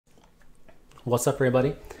What's up,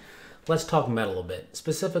 everybody? Let's talk metal a bit,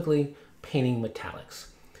 specifically painting metallics.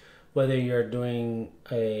 Whether you're doing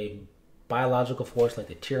a biological force like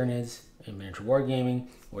the Tyranids in miniature wargaming,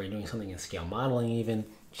 or you're doing something in scale modeling even,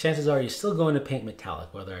 chances are you're still going to paint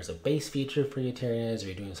metallic, whether it's a base feature for your Tyranids or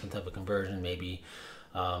you're doing some type of conversion. Maybe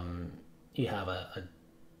you have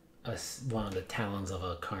one of the talons of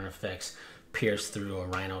a Carnifex pierced through a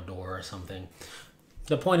rhino door or something.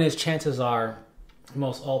 The point is, chances are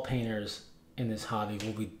most all painters in this hobby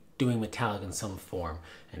will be doing metallic in some form.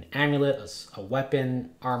 An amulet, a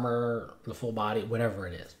weapon, armor, the full body, whatever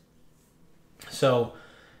it is. So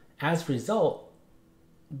as a result,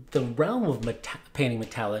 the realm of painting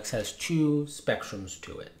metallics has two spectrums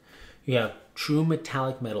to it. You have true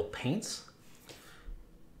metallic metal paints,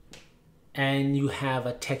 and you have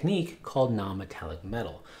a technique called non-metallic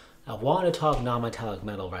metal. I wanted to talk non-metallic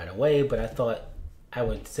metal right away, but I thought I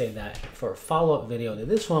would say that for a follow-up video to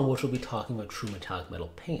this one, which will be talking about true metallic metal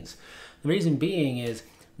paints. The reason being is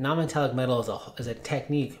non-metallic metal is a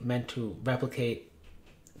technique meant to replicate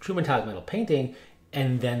true metallic metal painting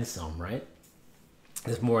and then some, right?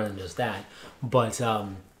 There's more than just that. But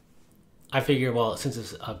I figure, well, since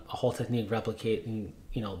it's a whole technique replicating,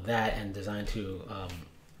 that and designed to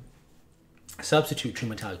substitute true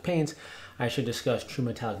metallic paints, I should discuss true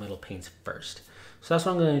metallic metal paints first. So that's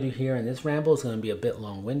what I'm going to do here in this ramble. It's going to be a bit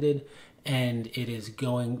long-winded, and it is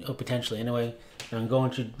going, potentially anyway, and I'm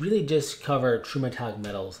going to really just cover true metallic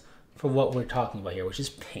metals for what we're talking about here, which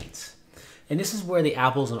is paints. And this is where the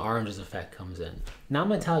apples and oranges effect comes in.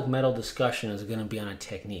 Non-metallic metal discussion is going to be on a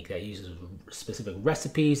technique that uses specific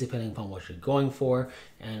recipes depending upon what you're going for,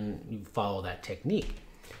 and you follow that technique.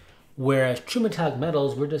 Whereas true metallic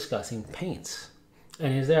metals, we're discussing paints.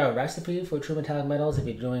 And is there a recipe for true metallic metals if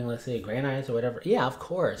you're doing, let's say, granites or whatever? Yeah, of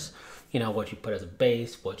course. What you put as a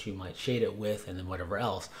base, what you might shade it with, and then whatever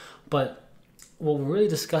else. But what we're really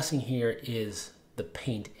discussing here is the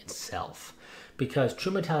paint itself. Because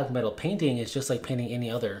true metallic metal painting is just like painting any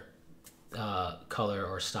other color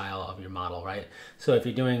or style of your model, right? So if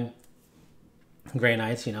you're doing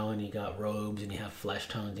granites, and you got robes and you have flesh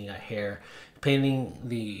tones and you got hair, painting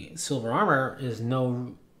the silver armor is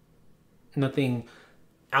nothing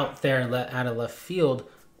out there out of left field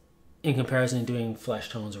in comparison to doing flesh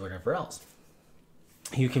tones or whatever else.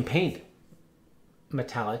 You can paint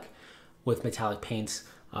metallic with metallic paints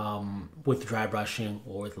with dry brushing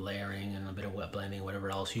or with layering and a bit of wet blending, whatever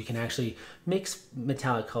else. You can actually mix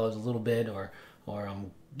metallic colors a little bit, or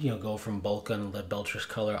go from Vulcan lead Belcher's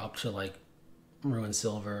color up to like ruined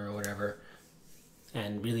silver or whatever,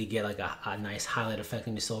 and really get like a nice highlight effect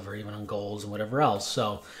in your silver, even on golds and whatever else.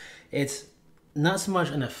 So it's not so much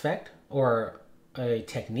an effect or a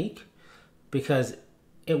technique, because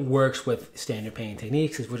it works with standard painting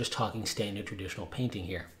techniques, because we're just talking standard traditional painting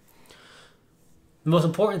here. The most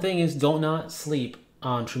important thing is, do not sleep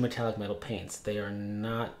on true metallic metal paints. They are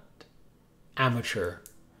not amateur,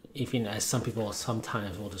 as some people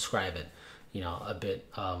sometimes will describe it, a bit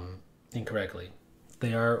incorrectly.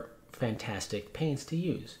 They are fantastic paints to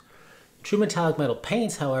use. True metallic metal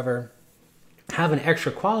paints, however, have an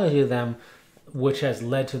extra quality to them, which has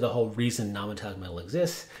led to the whole reason non-metallic metal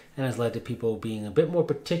exists, and has led to people being a bit more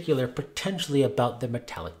particular potentially about their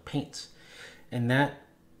metallic paints. And that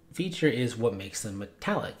feature is what makes them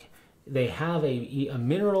metallic. They have a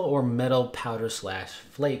mineral or metal powder /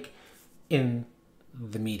 flake in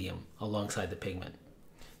the medium alongside the pigment.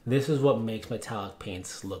 This is what makes metallic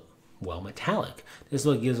paints look, well, metallic. This is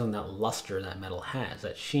what gives them that luster that metal has,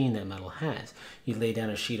 that sheen that metal has. You lay down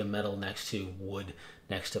a sheet of metal next to wood,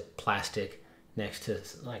 next to plastic, next to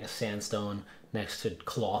like a sandstone, next to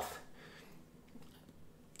cloth.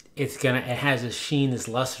 It has this sheen, this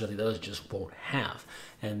luster that those just won't have.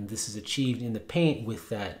 And this is achieved in the paint with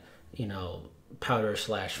that, powder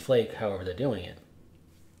 / flake, however they're doing it.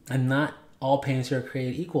 And not all paints are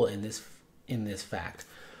created equal in this fact.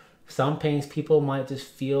 Some paints, people might just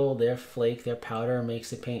feel their flake, their powder makes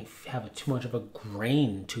the paint have too much of a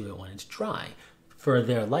grain to it when it's dry for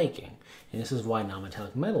their liking. And this is why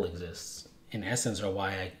non-metallic metal exists, in essence, or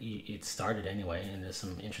why it started anyway. And there's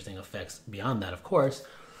some interesting effects beyond that, of course.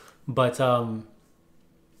 But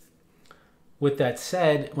with that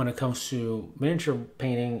said, when it comes to miniature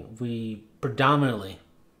painting, we predominantly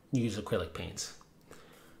use acrylic paints.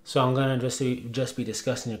 So I'm going to just be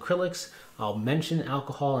discussing acrylics. I'll mention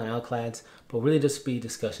alcohol and alclads, but really just be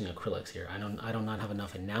discussing acrylics here. I do not have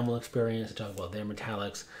enough enamel experience to talk about their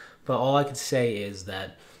metallics, but all I can say is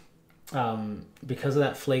that because of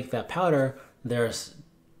that flake, that powder, there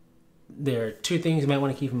are two things you might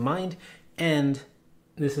want to keep in mind, and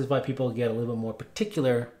this is why people get a little bit more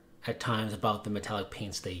particular at times about the metallic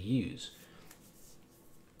paints they use.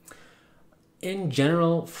 In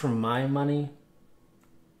general, for my money,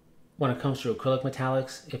 when it comes to acrylic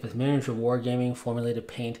metallics, if it's miniature wargaming formulated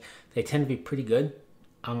paint, they tend to be pretty good.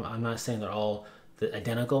 I'm not saying they're all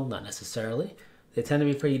identical, not necessarily. They tend to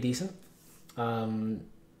be pretty decent.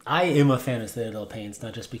 I am a fan of Citadel paints,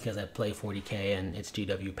 not just because I play 40K and it's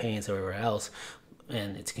GW paints or everywhere else,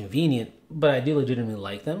 and it's convenient, but I do legitimately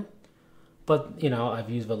like them. But, you know, I've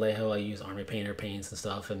used Vallejo, I use Army Painter paints and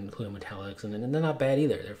stuff, and including metallics, and they're not bad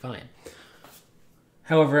either. They're fine.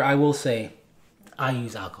 However, I will say I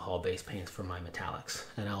use alcohol-based paints for my metallics,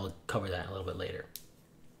 and I'll cover that a little bit later.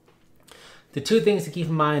 The two things to keep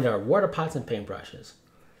in mind are water pots and paintbrushes.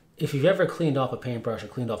 If you've ever cleaned off a paintbrush or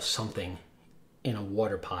cleaned off something in a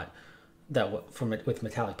water pot with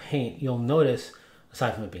metallic paint, you'll notice,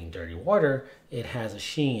 aside from it being dirty water, it has a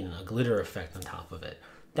sheen, a glitter effect on top of it.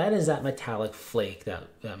 That is that metallic flake, that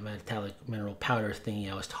metallic mineral powder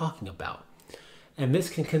thingy I was talking about. And this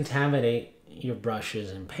can contaminate your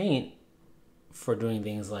brushes and paint for doing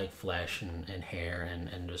things like flesh and hair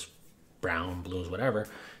and just brown, blues, whatever.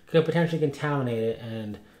 Could potentially contaminate it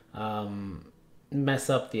and mess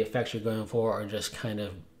up the effects you're going for, or just kind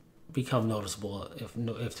of become noticeable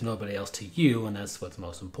if to nobody else, to you, and that's what's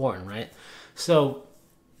most important, right? So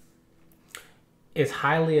it's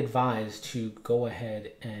highly advised to go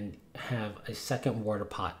ahead and have a second water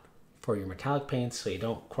pot for your metallic paints so you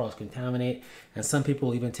don't cross-contaminate, and some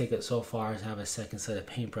people even take it so far as to have a second set of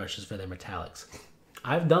paintbrushes for their metallics.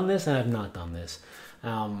 I've done this and I've not done this.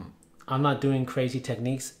 I'm not doing crazy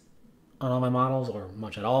techniques on all my models, or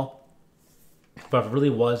much at all, but if I really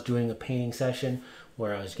was doing a painting session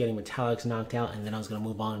where I was getting metallics knocked out and then I was going to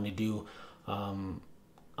move on to do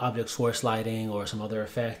object source lighting or some other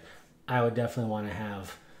effect, I would definitely want to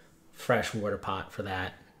have fresh water pot for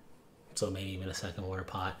that. So maybe even a second water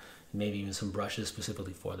pot, maybe even some brushes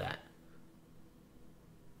specifically for that.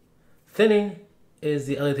 Thinning is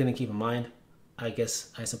the other thing to keep in mind, I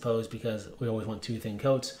suppose, because we always want two thin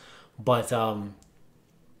coats. But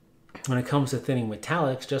when it comes to thinning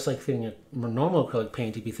metallics, just like thinning a normal acrylic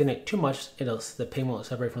paint, if you thin it too much, the paint will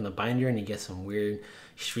separate from the binder and you get some weird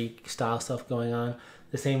streak style stuff going on.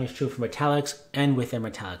 The same is true for metallics and with their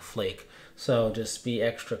metallic flake. So just be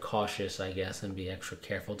extra cautious, I guess, and be extra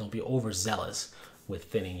careful. Don't be overzealous with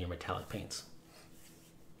thinning your metallic paints.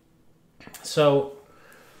 So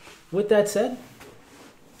with that said,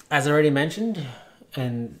 as I already mentioned,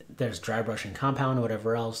 and there's dry brushing compound or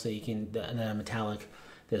whatever else that you can, that metallic,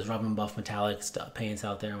 there's rub and buff metallic paints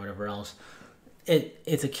out there or whatever else.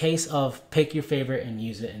 It's a case of pick your favorite and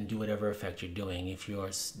use it and do whatever effect you're doing. If you're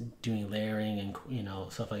doing layering and, you know,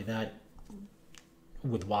 stuff like that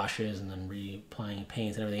with washes and then reapplying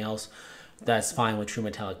paints and everything else, that's fine with true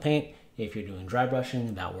metallic paint. If you're doing dry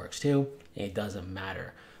brushing, that works too. It doesn't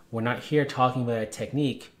matter. We're not here talking about a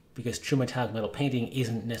technique, because true metallic metal painting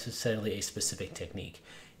isn't necessarily a specific technique.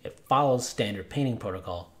 It follows standard painting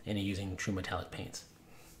protocol and you're using true metallic paints.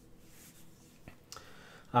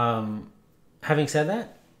 Having said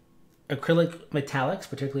that, acrylic metallics,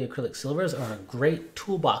 particularly acrylic silvers, are a great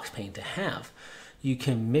toolbox paint to have. You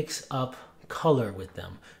can mix up color with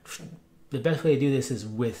them. The best way to do this is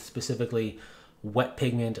with specifically wet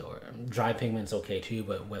pigment, or dry pigment's okay too,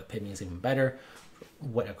 but wet pigment is even better.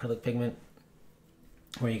 Wet acrylic pigment,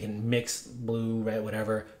 where you can mix blue, red,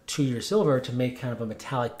 whatever, to your silver to make kind of a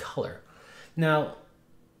metallic color. Now,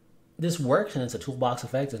 this works and it's a toolbox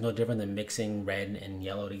effect. It's no different than mixing red and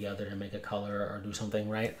yellow together to make a color or do something,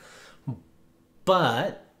 right?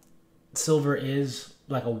 But silver is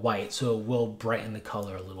like a white, so it will brighten the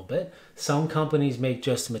color a little bit. Some companies make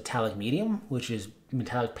just metallic medium, which is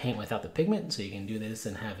metallic paint without the pigment, so you can do this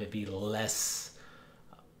and have it be less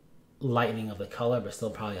lightening of the color, but still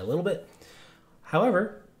probably a little bit.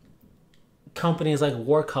 However, companies like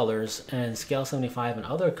War Colors and Scale 75 and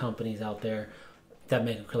other companies out there that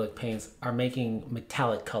make acrylic paints are making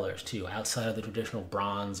metallic colors too, outside of the traditional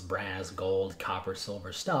bronze, brass, gold, copper,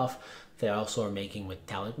 silver stuff. They also are making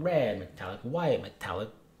metallic red, metallic white, metallic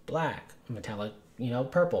black, metallic,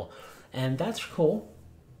 purple. And that's cool.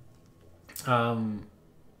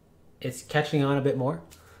 It's catching on a bit more.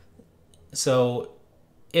 So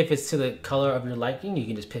if it's to the color of your liking, you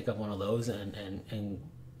can just pick up one of those and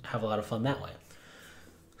have a lot of fun that way.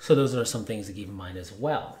 So those are some things to keep in mind as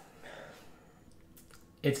well.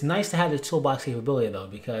 It's nice to have the toolbox capability though,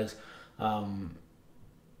 because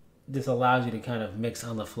this allows you to kind of mix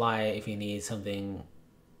on the fly if you need something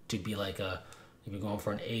to be like if you're going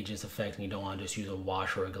for an ageless effect and you don't want to just use a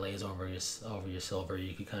wash or a glaze over your silver,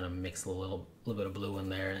 you could kind of mix a little bit of blue in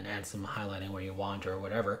there and add some highlighting where you want or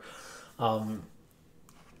whatever.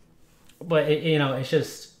 But it's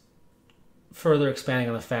just further expanding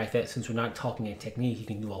on the fact that since we're not talking a technique, you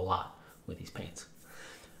can do a lot with these paints.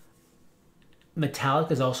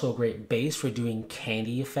 Metallic is also a great base for doing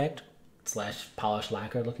candy effect / polished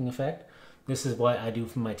lacquer looking effect. This is what I do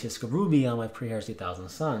for my Tisca Ruby on my Prehair 3000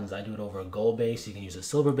 Suns. I do it over a gold base. You can use a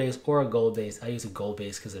silver base or a gold base. I use a gold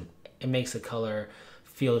base because it makes the color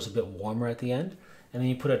feel just a bit warmer at the end. And then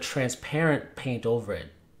you put a transparent paint over it.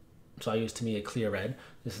 So I use, to me, a clear red.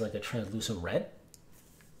 This is like a translucent red.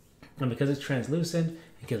 And because it's translucent,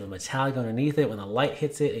 it gives a metallic underneath it. When the light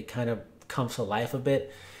hits it, it kind of comes to life a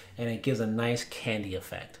bit. And it gives a nice candy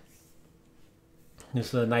effect. This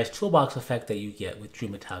is a nice toolbox effect that you get with true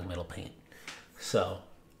metallic metal paint. So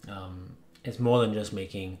it's more than just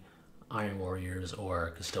making Iron Warriors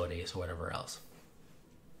or Custodes or whatever else.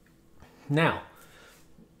 Now,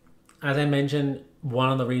 as I mentioned,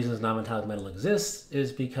 one of the reasons non-metallic metal exists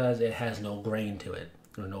is because it has no grain to it,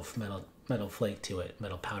 or no metal flake to it,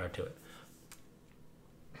 metal powder to it.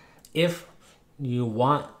 If you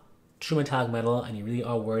want true metallic metal and you really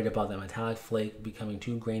are worried about that metallic flake becoming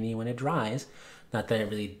too grainy when it dries, not that it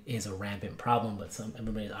really is a rampant problem, but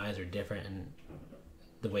everybody's eyes are different and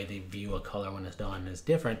the way they view a color when it's done is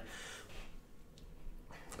different.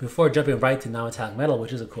 Before jumping right to non-metallic metal,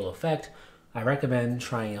 which is a cool effect, I recommend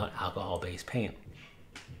trying out alcohol-based paint.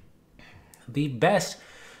 The best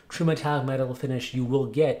true metallic metal finish you will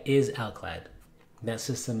get is Alclad. That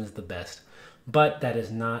system is the best, but that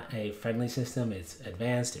is not a friendly system. It's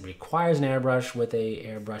advanced. It requires an airbrush with a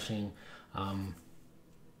airbrushing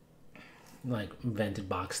like vented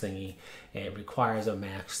box thingy. It requires a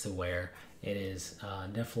max to wear. It is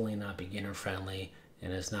definitely not beginner friendly,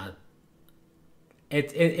 and it's not.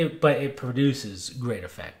 But it produces great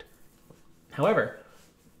effect. However,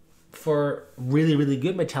 for really, really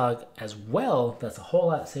good metallic as well, that's a whole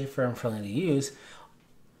lot safer and friendly to use,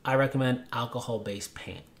 I recommend alcohol-based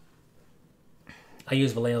paint. I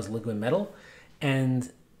use Vallejo's liquid metal,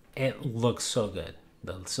 and it looks so good.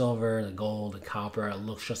 The silver, the gold, the copper, it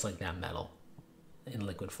looks just like that metal in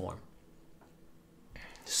liquid form.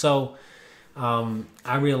 So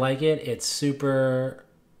I really like it. It's super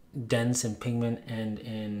dense in pigment and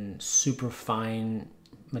in super fine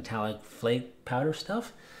metallic flake powder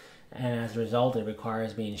stuff, and as a result it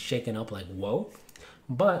requires being shaken up like whoa,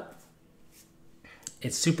 but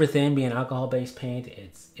it's super thin being alcohol-based paint.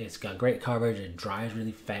 It's got great coverage. It dries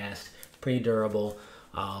really fast, pretty durable.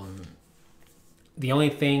 The only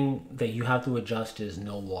thing that you have to adjust is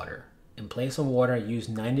no water. In place of water, use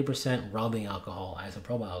 90% rubbing alcohol,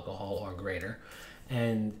 isopropyl alcohol or greater,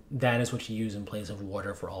 and that is what you use in place of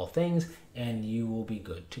water for all things, and you will be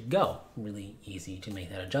good to go. Really easy to make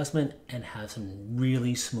that adjustment and have some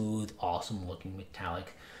really smooth, awesome looking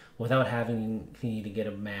metallic without having to get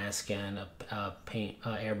a mask and a paint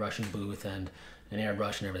airbrushing booth and an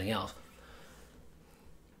airbrush and everything else.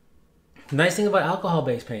 The nice thing about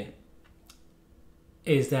alcohol-based paint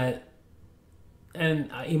is that, and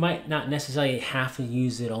you might not necessarily have to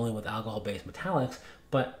use it only with alcohol-based metallics,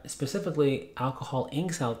 but specifically alcohol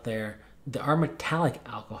inks out there are metallic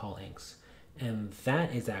alcohol inks, and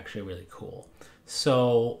that is actually really cool.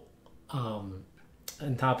 So on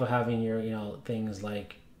top of having your things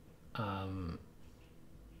like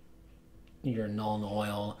your Nuln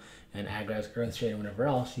Oil and Agrax Earthshade and whatever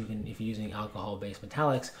else, you can, if you're using alcohol-based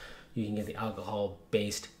metallics, you can get the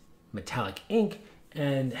alcohol-based metallic ink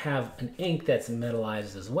and have an ink that's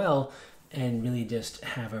metallized as well, and really just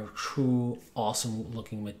have a true awesome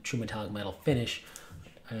looking true metallic metal finish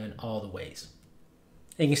in all the ways.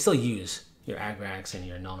 And you can still use your Agrax and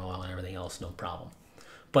your Nuln Oil and everything else, no problem.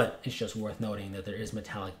 But it's just worth noting that there is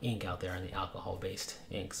metallic ink out there in the alcohol-based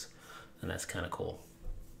inks, and that's kind of cool.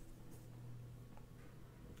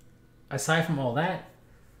 Aside from all that,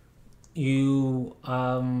 you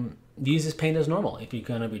use this paint as normal. If you're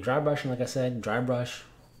going to be dry brushing, like I said, dry brush,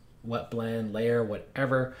 wet blend, layer,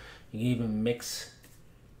 whatever. You can even mix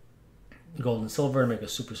gold and silver and make a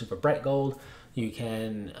super, super bright gold. You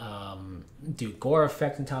can do gore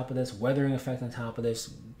effect on top of this, weathering effect on top of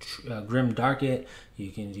this, grim dark it.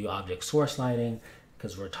 You can do object source lighting,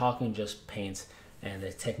 because we're talking just paints, and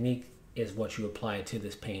the technique is what you apply to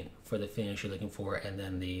this paint for the finish you're looking for, and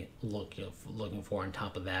then the look you're looking for on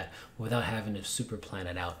top of that, without having to super plan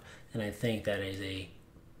it out. And I think that is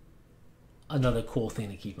another cool thing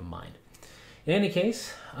to keep in mind. In any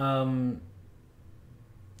case,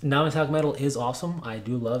 non-metallic metal is awesome. I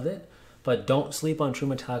do love it, but don't sleep on true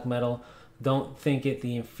metallic metal. Don't think it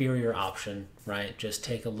the inferior option, right? Just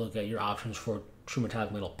take a look at your options for true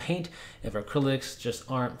metallic metal paint. If acrylics just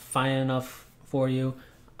aren't fine enough for you,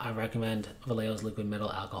 I recommend Vallejo's liquid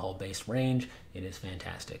metal alcohol-based range. It is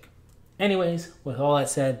fantastic. Anyways, with all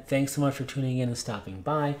that said, thanks so much for tuning in and stopping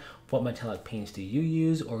by. What metallic paints do you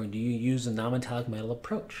use, or do you use the non-metallic metal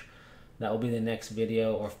approach? That will be the next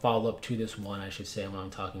video, or follow-up to this one, I should say, when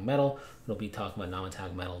I'm talking metal. We'll be talking about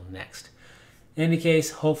non-metallic metal next. In any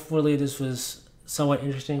case, hopefully this was somewhat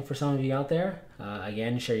interesting for some of you out there.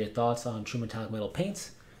 Again, share your thoughts on true metallic metal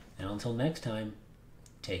paints. And until next time,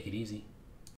 take it easy.